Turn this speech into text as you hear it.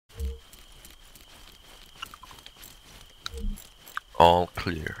All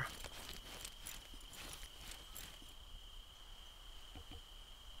clear.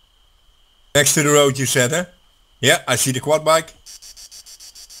 Next to the road, you said, huh? Yeah, I see the quad bike.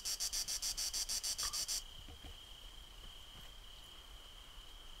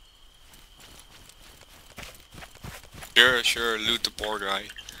 Sure, loot the poor guy.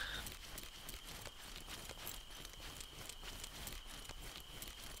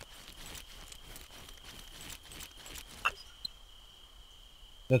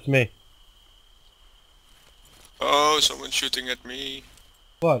 That's me. Oh, someone's shooting at me.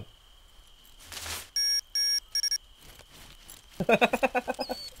 What?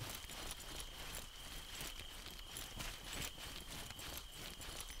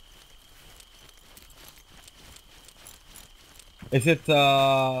 Is it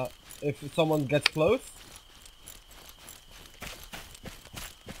if someone gets close?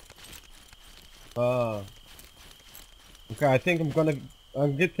 Okay, I think I'm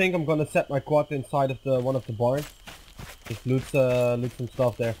gonna set my quad inside of the one of the barns. Just loot some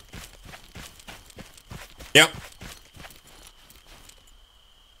stuff there. Yeah.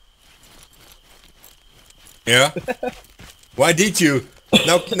 Yeah. Why did you?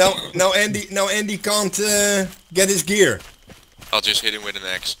 Now Andy can't get his gear. I'll just hit him with an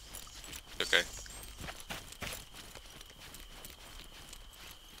axe. Okay.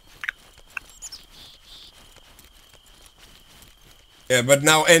 Yeah, but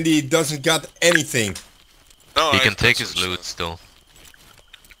now Andy doesn't got anything. No, He I've can got take some his loot stuff.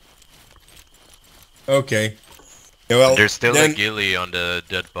 still. Okay. Yeah, well, There's still then a ghillie on the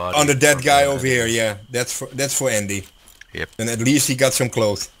dead body. on the dead of guy the over here, enemy. yeah, that's for Andy. Yep. And at least he got some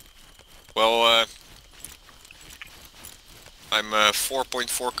clothes. Well, I'm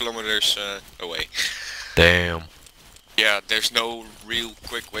 4.4 kilometers away. Damn. Yeah, there's no real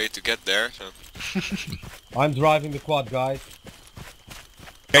quick way to get there, so... I'm driving the quad, guys.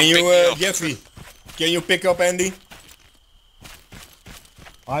 Can pick you, me up. Jeffrey? Can you pick up Andy?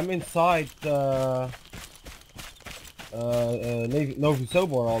 I'm inside Novi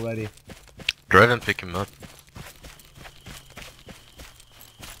Sobor already. Drive and pick him up.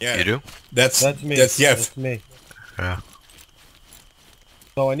 Yeah. You do? That's me. That's Jeff. That's me. Yeah.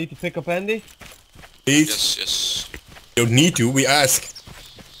 So I need to pick up Andy? Please. Yes. You don't need to. We ask.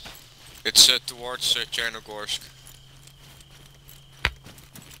 It's towards Chernogorsk.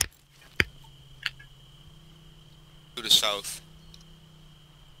 To the south.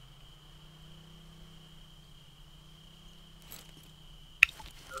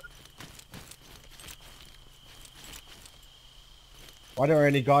 Are there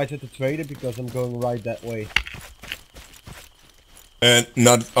any guys at the trader? Because I'm going right that way. And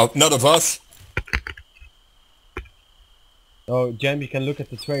not of us. Oh, Jam, you can look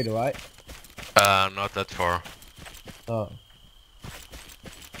at the trader, right? Not that far. Oh.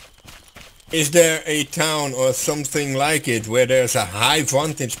 Is there a town or something like it where there's a high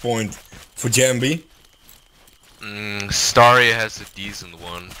vantage point for Jambi? Starry has a decent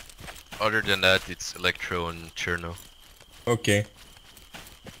one. Other than that, it's Electro and Cherno. Okay.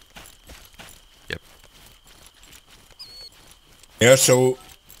 Yep. Yeah, so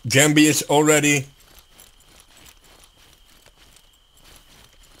Jambi is already...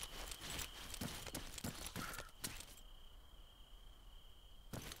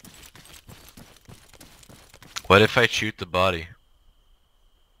 What if I shoot the body?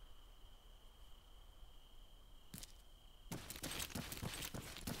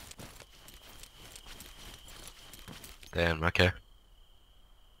 Damn, okay.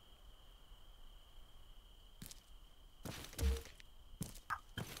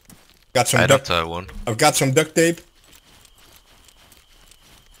 Got some I duct. don't have one. I've got some duct tape.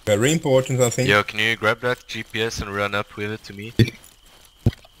 Very important, I think. Yo, can you grab that GPS and run up with it to me?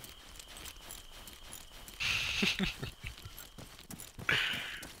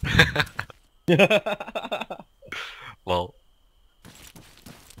 Well.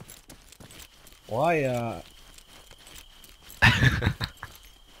 Why,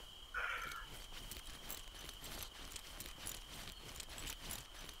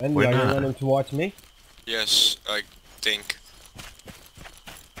 Andy, We're are you not. running towards me? Yes, I think.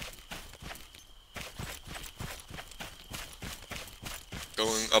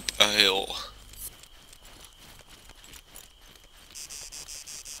 Going up a hill.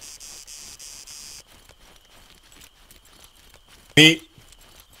 Me.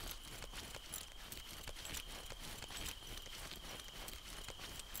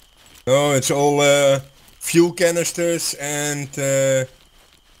 No, it's all fuel canisters and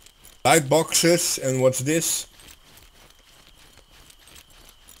light boxes. And what's this?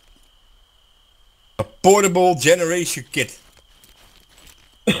 A portable generation kit.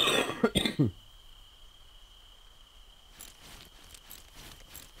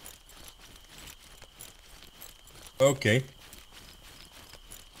 Okay.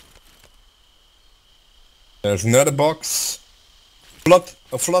 There's another box.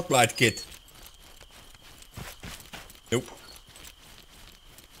 A floodlight kit. Nope.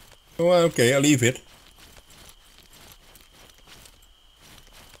 Oh, okay, I'll leave it.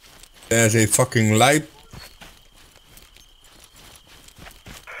 There's a fucking light.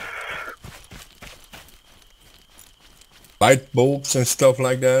 Light bulbs and stuff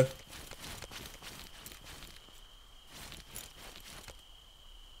like that.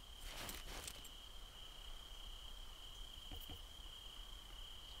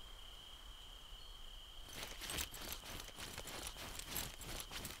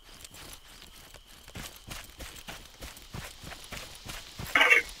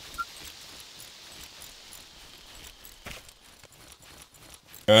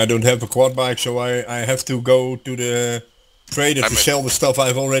 I don't have a quad bike, so I have to go to the trader to sell the stuff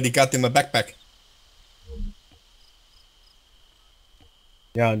I've already got in my backpack.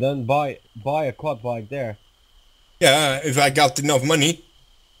 Yeah, and then buy a quad bike there. Yeah, if I got enough money.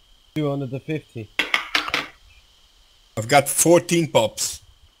 250. I've got 14 pops.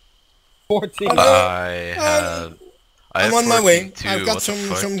 14. I'm on my way. Too. I've got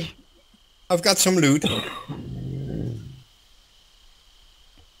I've got some loot.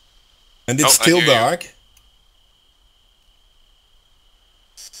 And it's still dark.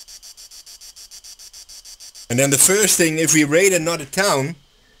 And then the first thing, if we raid another town,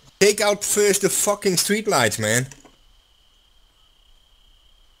 take out first the fucking streetlights, man.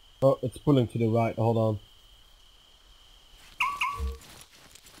 Oh, it's pulling to the right. Hold on.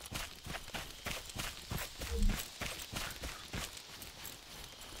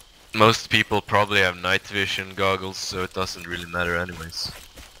 Most people probably have night vision goggles, so it doesn't really matter anyways.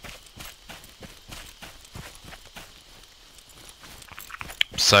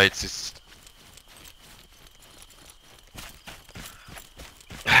 Besides, it's...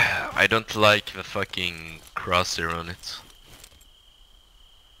 I don't like the fucking crosshair on it.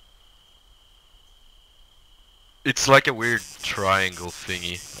 It's like a weird triangle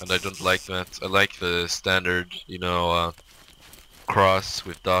thingy, and I don't like that. I like the standard, you know, cross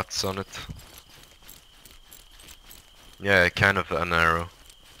with dots on it. Yeah, kind of an arrow.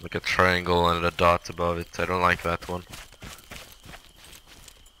 Like a triangle and a dot above it. I don't like that one.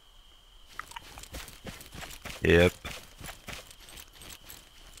 Yep.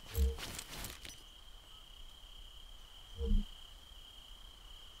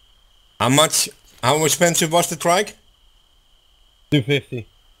 How expensive was the trike? 250.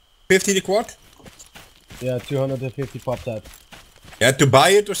 50 the quad? Yeah, 250 pop that. Yeah, to buy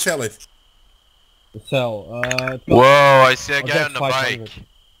it or sell it? Sell. Whoa, I see a I'll guy get on a 500. bike.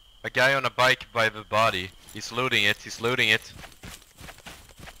 A guy on a bike by the body. He's looting it, he's looting it.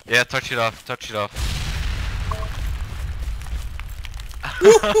 Yeah, touch it off, touch it off.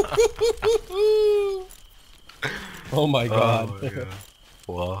 Oh my god. Oh my god.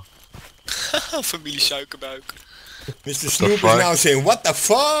 Wow. Familie Suikerbuik. Mr. Snoop is now saying, what the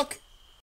fuck?